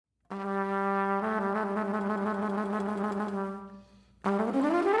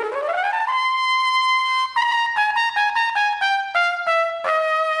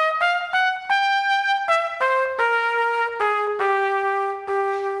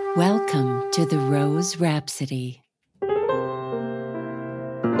Welcome to the Rose Rhapsody.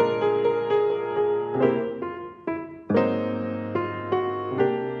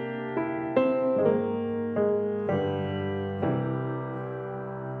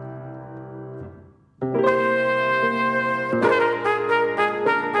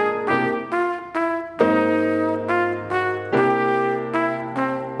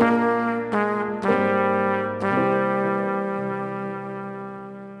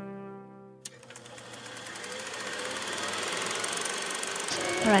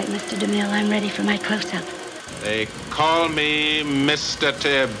 All right, Mr. DeMille, I'm ready for my close-up. They call me Mr.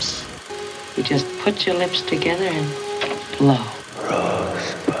 Tibbs. You just put your lips together and blow.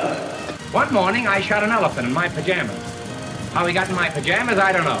 One morning, I shot an elephant in my pajamas. How he got in my pajamas,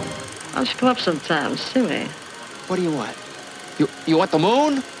 I don't know. Why don't you come up sometime, see me? What do you want? You want the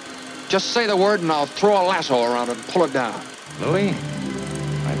moon? Just say the word and I'll throw a lasso around it and pull it down. Louis,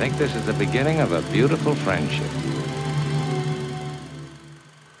 I think this is the beginning of a beautiful friendship.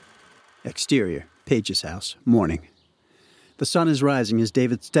 Exterior, Page's house, morning. The sun is rising as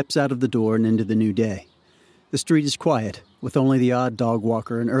David steps out of the door and into the new day. The street is quiet, with only the odd dog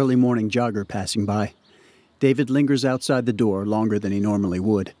walker and early morning jogger passing by. David lingers outside the door longer than he normally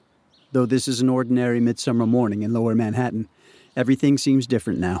would. Though this is an ordinary midsummer morning in Lower Manhattan, everything seems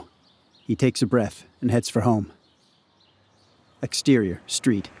different now. He takes a breath and heads for home. Exterior,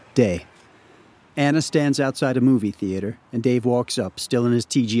 street, day. Anna stands outside a movie theater, and Dave walks up, still in his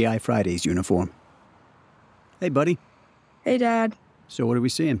TGI Fridays uniform. Hey, buddy. Hey, Dad. So what are we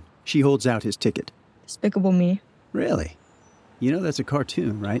seeing? She holds out his ticket. Despicable Me. Really? You know that's a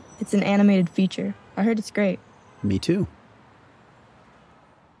cartoon, right? It's an animated feature. I heard it's great. Me too.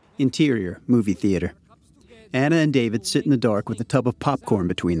 Interior, movie theater. Anna and David sit in the dark with a tub of popcorn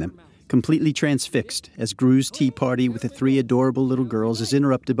between them, completely transfixed as Gru's tea party with the three adorable little girls is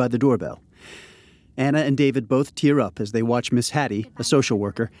interrupted by the doorbell. Anna and David both tear up as they watch Miss Hattie, a social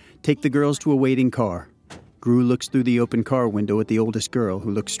worker, take the girls to a waiting car. Gru looks through the open car window at the oldest girl, who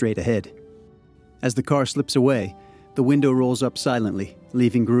looks straight ahead. As the car slips away, the window rolls up silently,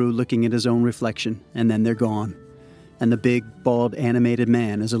 leaving Gru looking at his own reflection, and then they're gone. And the big, bald, animated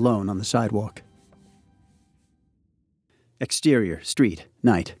man is alone on the sidewalk. Exterior, street,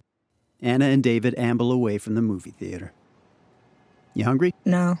 night. Anna and David amble away from the movie theater. You hungry?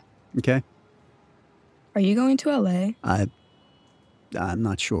 No. Okay. Are you going to L.A.? I'm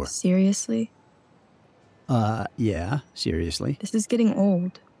not sure. Seriously? Yeah, seriously. This is getting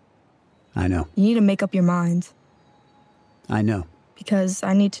old. I know. You need to make up your mind. I know. Because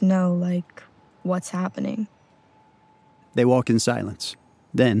I need to know, what's happening. They walk in silence.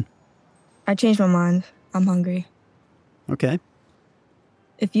 Then... I changed my mind. I'm hungry. Okay.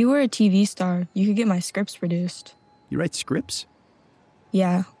 If you were a TV star, you could get my scripts produced. You write scripts?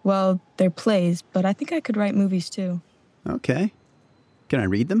 Yeah, well, they're plays, but I think I could write movies too. Okay. Can I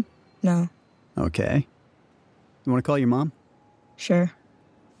read them? No. Okay. You want to call your mom? Sure.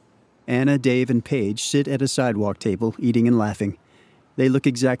 Anna, Dave, and Paige sit at a sidewalk table, eating and laughing. They look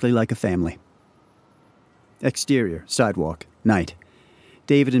exactly like a family. Exterior, sidewalk, night.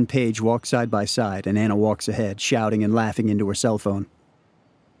 David and Paige walk side by side, and Anna walks ahead, shouting and laughing into her cell phone.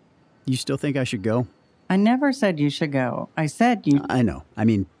 You still think I should go? I never said you should go. I said you... I know. I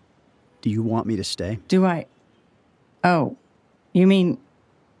mean, do you want me to stay? Do I... Oh, you mean...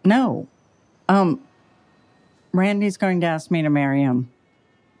 No. Randy's going to ask me to marry him.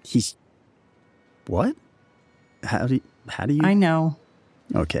 He's... What? How do you... I know.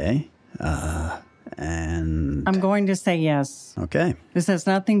 Okay. And... I'm going to say yes. Okay. This has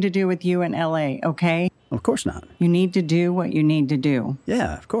nothing to do with you in L.A., okay? Of course not. You need to do what you need to do.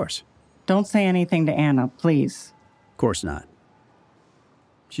 Yeah, of course. Don't say anything to Anna, please. Of course not.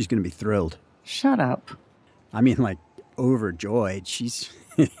 She's going to be thrilled. Shut up. I mean, overjoyed. She's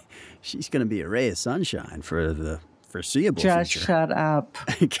going to be a ray of sunshine for the foreseeable future. Just shut up.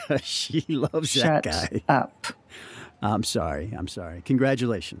 Because she loves that guy. Shut up. I'm sorry.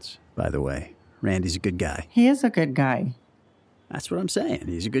 Congratulations, by the way. Randy's a good guy. He is a good guy. That's what I'm saying.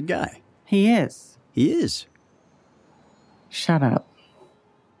 He's a good guy. He is. He is. Shut up.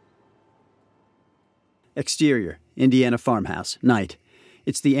 Exterior, Indiana farmhouse, night.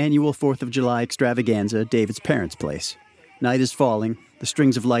 It's the annual 4th of July extravaganza at David's parents' place. Night is falling, the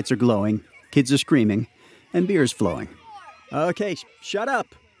strings of lights are glowing, kids are screaming, and beer's flowing. Okay, shut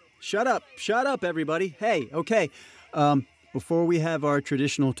up, everybody. Hey, okay. Before we have our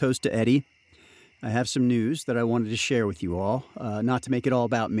traditional toast to Eddie, I have some news that I wanted to share with you all. Not to make it all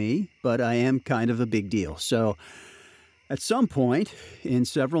about me, but I am kind of a big deal. So... at some point in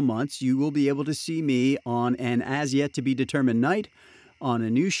several months, you will be able to see me on an as-yet-to-be-determined night on a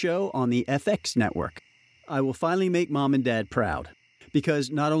new show on the FX network. I will finally make Mom and Dad proud, because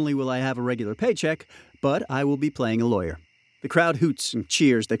not only will I have a regular paycheck, but I will be playing a lawyer. The crowd hoots and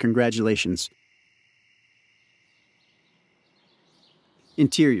cheers their congratulations.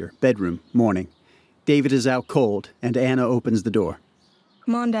 Interior, bedroom, morning. David is out cold, and Anna opens the door.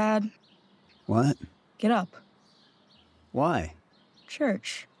 Come on, Dad. What? Get up. Why?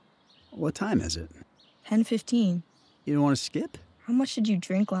 Church. What time is it? 10:15. You don't want to skip? How much did you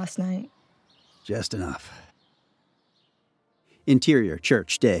drink last night? Just enough. Interior,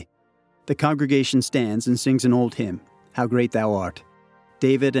 church, day. The congregation stands and sings an old hymn, How Great Thou Art.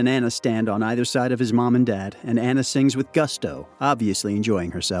 David and Anna stand on either side of his mom and dad, and Anna sings with gusto, obviously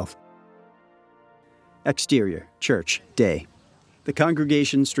enjoying herself. Exterior, church, day. The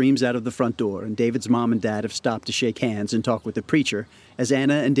congregation streams out of the front door, and David's mom and dad have stopped to shake hands and talk with the preacher as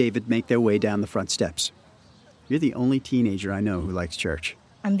Anna and David make their way down the front steps. You're the only teenager I know who likes church.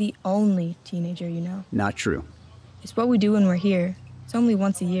 I'm the only teenager you know. Not true. It's what we do when we're here. It's only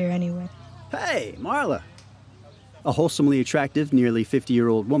once a year anyway. Hey, Marla! A wholesomely attractive, nearly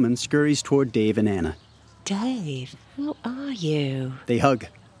 50-year-old woman scurries toward Dave and Anna. Dave, who are you? They hug.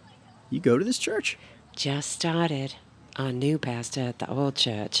 You go to this church? Just started. Our new pastor at the old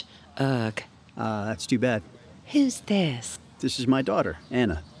church. Ugh. That's too bad. Who's this? This is my daughter,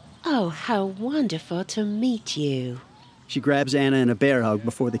 Anna. Oh, how wonderful to meet you. She grabs Anna in a bear hug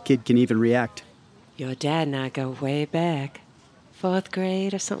before the kid can even react. Your dad and I go way back. 4th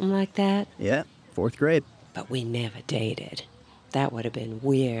grade or something like that? Yeah, 4th grade. But we never dated. That would have been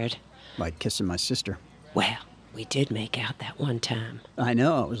weird. Like kissing my sister. Well, we did make out that one time. I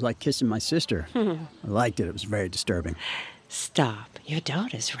know, it was like kissing my sister. I liked it, it was very disturbing. Stop, your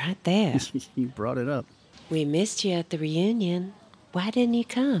daughter's right there. You brought it up. We missed you at the reunion. Why didn't you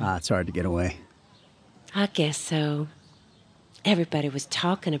come? It's hard to get away. I guess so. Everybody was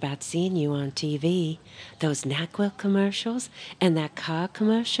talking about seeing you on TV. Those NyQuil commercials and that car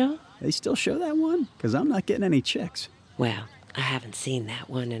commercial. They still show that one? Because I'm not getting any checks. Well, I haven't seen that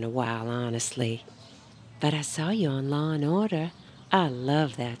one in a while, honestly. But I saw you on Law & Order. I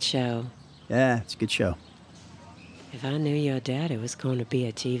love that show. Yeah, it's a good show. If I knew your daddy was going to be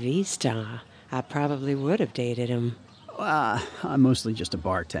a TV star, I probably would have dated him. I'm mostly just a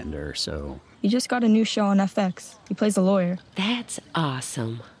bartender, so... He just got a new show on FX. He plays a lawyer. That's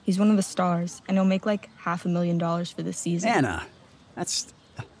awesome. He's one of the stars, and he'll make like $500,000 for this season. Anna, that's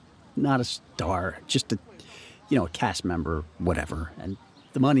not a star. Just a cast member, whatever. And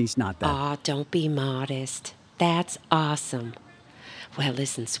the money's not that... Aw, don't be modest. That's awesome. Well,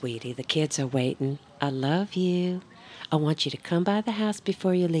 listen, sweetie, the kids are waiting. I love you. I want you to come by the house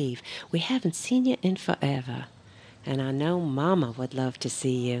before you leave. We haven't seen you in forever. And I know Mama would love to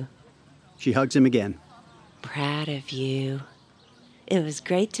see you. She hugs him again. Proud of you. It was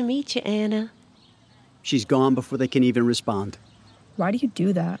great to meet you, Anna. She's gone before they can even respond. Why do you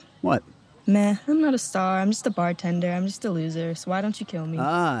do that? What? Meh, I'm not a star. I'm just a bartender. I'm just a loser. So why don't you kill me?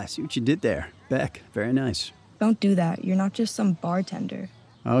 I see what you did there. Beck, very nice. Don't do that. You're not just some bartender.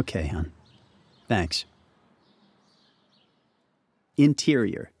 Okay, hon. Thanks.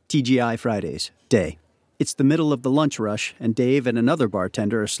 Interior, TGI Fridays, day. It's the middle of the lunch rush, and Dave and another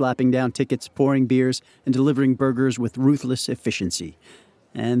bartender are slapping down tickets, pouring beers, and delivering burgers with ruthless efficiency.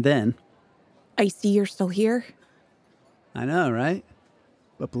 And then... I see you're still here. I know, right?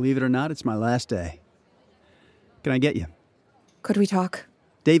 But believe it or not, it's my last day. Can I get you? Could we talk?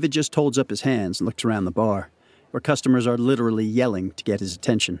 David just holds up his hands and looks around the bar, where customers are literally yelling to get his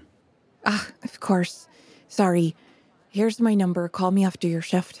attention. Of course. Sorry. Here's my number. Call me after your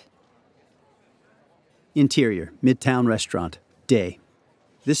shift. Interior, Midtown Restaurant, day.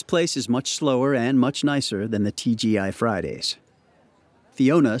 This place is much slower and much nicer than the TGI Fridays.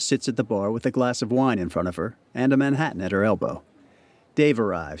 Fiona sits at the bar with a glass of wine in front of her and a Manhattan at her elbow. Dave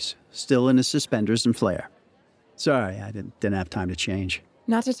arrives, still in his suspenders and flare. Sorry, I didn't have time to change.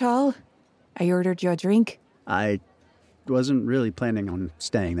 Not at all. I ordered you a drink. I wasn't really planning on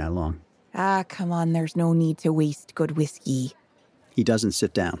staying that long. Come on, there's no need to waste good whiskey. He doesn't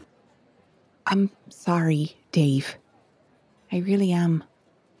sit down. I'm sorry, Dave. I really am.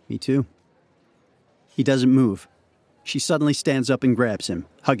 Me too. He doesn't move. She suddenly stands up and grabs him,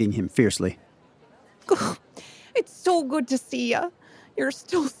 hugging him fiercely. It's so good to see you. You're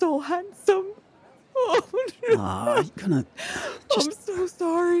still so handsome. Oh, no. You're gonna... I'm so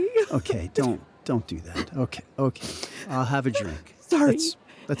sorry. Okay, don't do that. Okay. I'll have a drink. Sorry.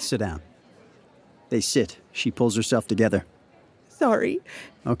 Let's sit down. They sit. She pulls herself together. Sorry.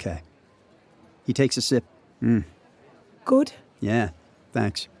 Okay. He takes a sip. Good? Yeah,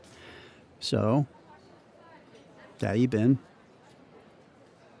 thanks. So, how you been?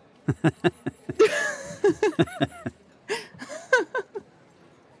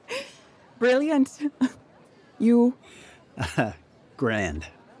 Brilliant. You? Grand.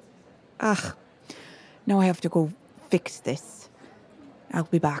 Ugh. Now I have to go fix this. I'll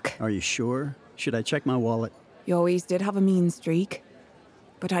be back. Are you sure? Should I check my wallet? You always did have a mean streak,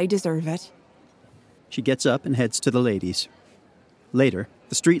 but I deserve it. She gets up and heads to the ladies. Later,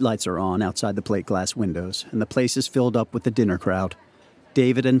 the streetlights are on outside the plate glass windows, and the place is filled up with the dinner crowd.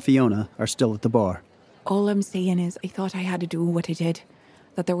 David and Fiona are still at the bar. All I'm saying is I thought I had to do what I did,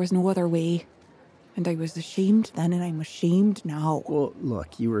 that there was no other way. And I was ashamed then, and I'm ashamed now. Well,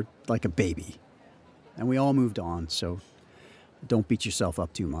 look, you were like a baby. And we all moved on, so don't beat yourself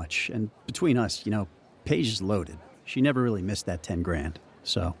up too much. And between us, Paige is loaded. She never really missed that 10 grand,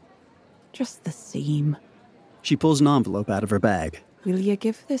 so... Just the same. She pulls an envelope out of her bag. Will you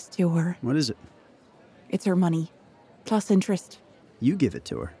give this to her? What is it? It's her money, plus interest. You give it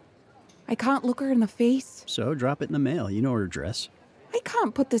to her. I can't look her in the face. So drop it in the mail. You know her address. I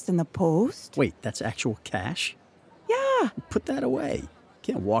can't put this in the post. Wait, that's actual cash? Yeah. Put that away. You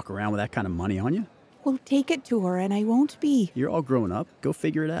can't walk around with that kind of money on you. Well, take it to her and I won't be. You're all grown up. Go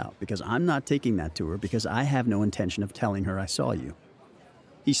figure it out, because I'm not taking that to her because I have no intention of telling her I saw you.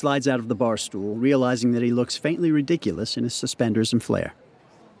 He slides out of the bar stool, realizing that he looks faintly ridiculous in his suspenders and flare.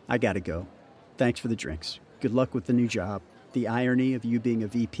 I gotta go. Thanks for the drinks. Good luck with the new job. The irony of you being a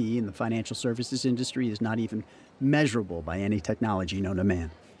VP in the financial services industry is not even measurable by any technology known to man.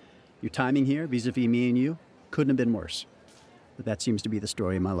 Your timing here, vis-a-vis me and you, couldn't have been worse. But that seems to be the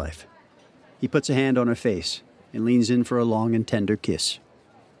story of my life. He puts a hand on her face and leans in for a long and tender kiss.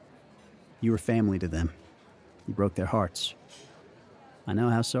 You were family to them. You broke their hearts. I know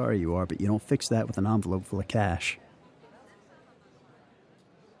how sorry you are, but you don't fix that with an envelope full of cash.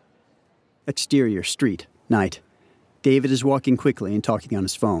 Exterior, street, night. David is walking quickly and talking on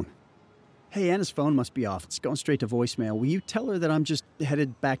his phone. Hey, Anna's phone must be off. It's going straight to voicemail. Will you tell her that I'm just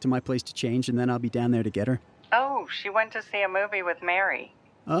headed back to my place to change, and then I'll be down there to get her? Oh, she went to see a movie with Mary.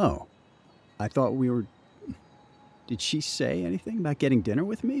 Oh. I thought we were... Did she say anything about getting dinner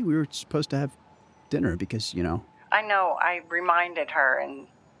with me? We were supposed to have dinner because, I know, I reminded her and...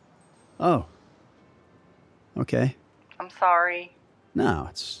 Oh. Okay. I'm sorry. No,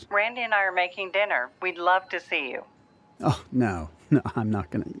 it's... Randy and I are making dinner. We'd love to see you. Oh, no, I'm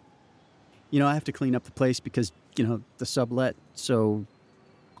not gonna... I have to clean up the place because, the sublet, so...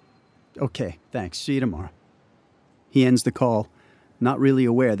 Okay, thanks. See you tomorrow. He ends the call, not really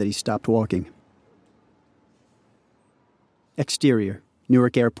aware that he stopped walking. Exterior,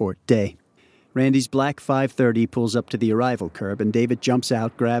 Newark Airport, day. Randy's black 530 pulls up to the arrival curb, and David jumps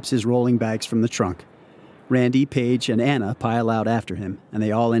out, grabs his rolling bags from the trunk. Randy, Paige, and Anna pile out after him, and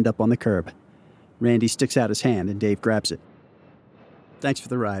they all end up on the curb. Randy sticks out his hand, and Dave grabs it. Thanks for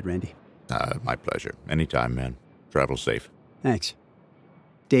the ride, Randy. My pleasure. Anytime, man. Travel safe. Thanks.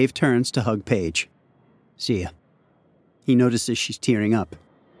 Dave turns to hug Paige. See ya. He notices she's tearing up.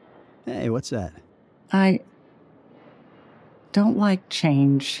 Hey, what's that? I don't like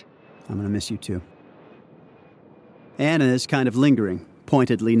change. I'm gonna miss you too. Anna is kind of lingering,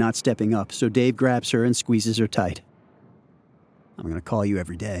 pointedly not stepping up, so Dave grabs her and squeezes her tight. I'm gonna call you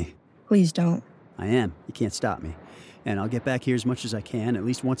every day. Please don't. I am. You can't stop me. And I'll get back here as much as I can, at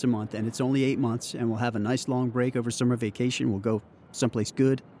least once a month, and it's only 8 months, and we'll have a nice long break over summer vacation. We'll go someplace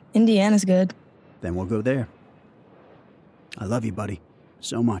good. Indiana's good. Then we'll go there. I love you, buddy.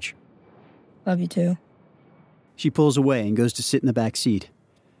 So much. Love you too. She pulls away and goes to sit in the back seat.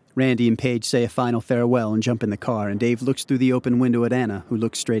 Randy and Paige say a final farewell and jump in the car, and Dave looks through the open window at Anna, who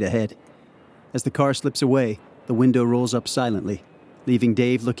looks straight ahead. As the car slips away, the window rolls up silently, leaving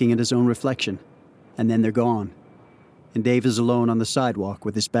Dave looking at his own reflection. And then they're gone. And Dave is alone on the sidewalk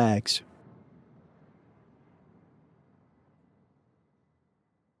with his bags.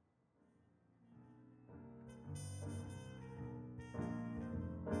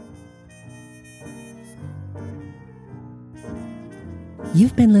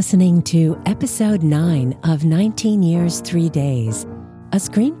 You've been listening to Episode 9 of 19 Years, 3 Days, a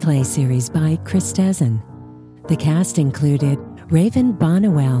screenplay series by Chris Stezin. The cast included Raven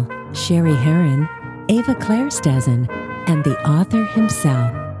Bonniwell, Sheri Herren, Ava Clare Stezin, and the author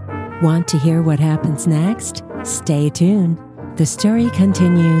himself. Want to hear what happens next? Stay tuned. The story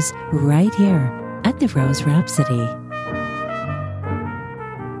continues right here at the Rose Rhapsody.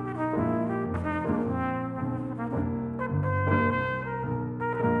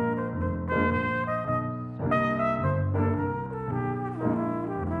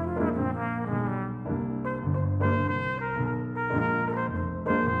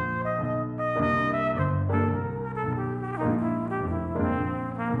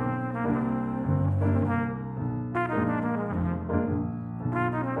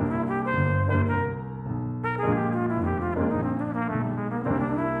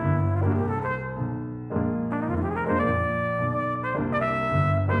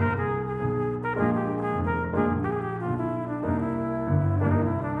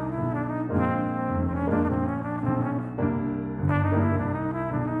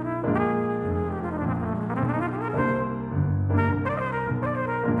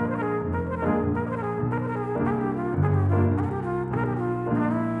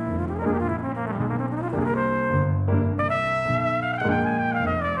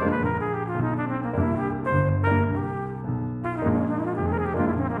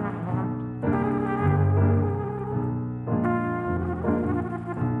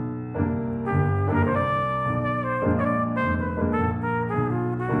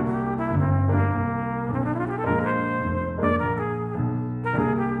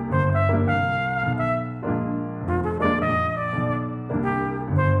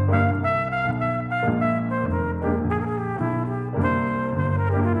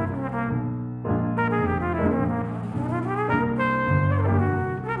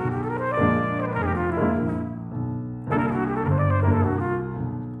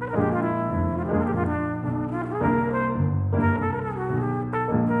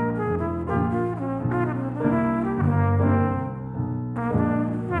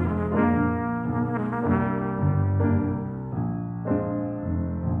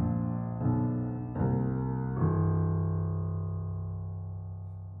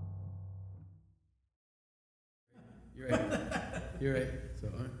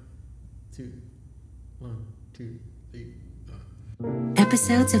 2, 1, 2, 3.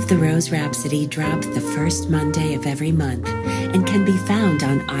 Episodes of The Rose Rhapsody drop the first Monday of every month and can be found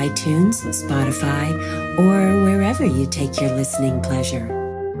on iTunes, Spotify, or wherever you take your listening pleasure.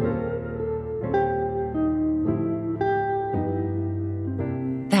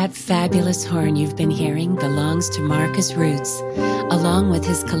 That fabulous horn you've been hearing belongs to Marcus Roots, along with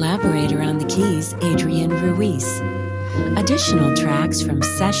his collaborator on the keys, Adrian Ruiz. Additional tracks from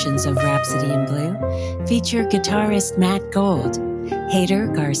sessions of Rhapsody in Blue feature guitarist Matt Gold,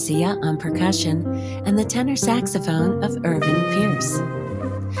 Hader Garcia on percussion, and the tenor saxophone of Irvin Pierce.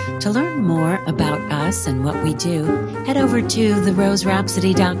 To learn more about us and what we do, head over to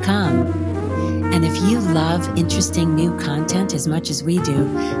theroserhapsody.com. And if you love interesting new content as much as we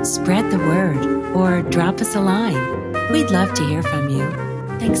do, spread the word or drop us a line. We'd love to hear from you.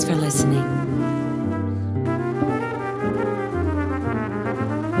 Thanks for listening.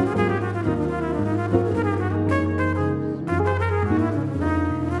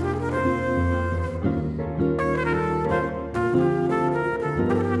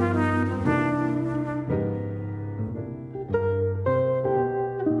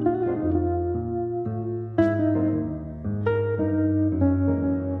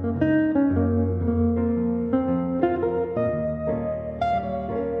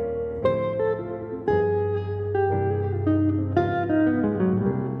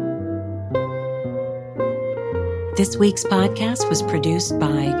 This week's podcast was produced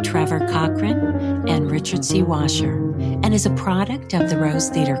by Trevor Cochran and Richard C. Washer and is a product of the Rose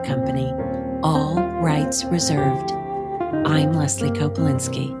Theater Company. All rights reserved. I'm Leslie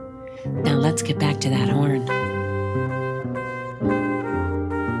Kobylinski. Now let's get back to that horn.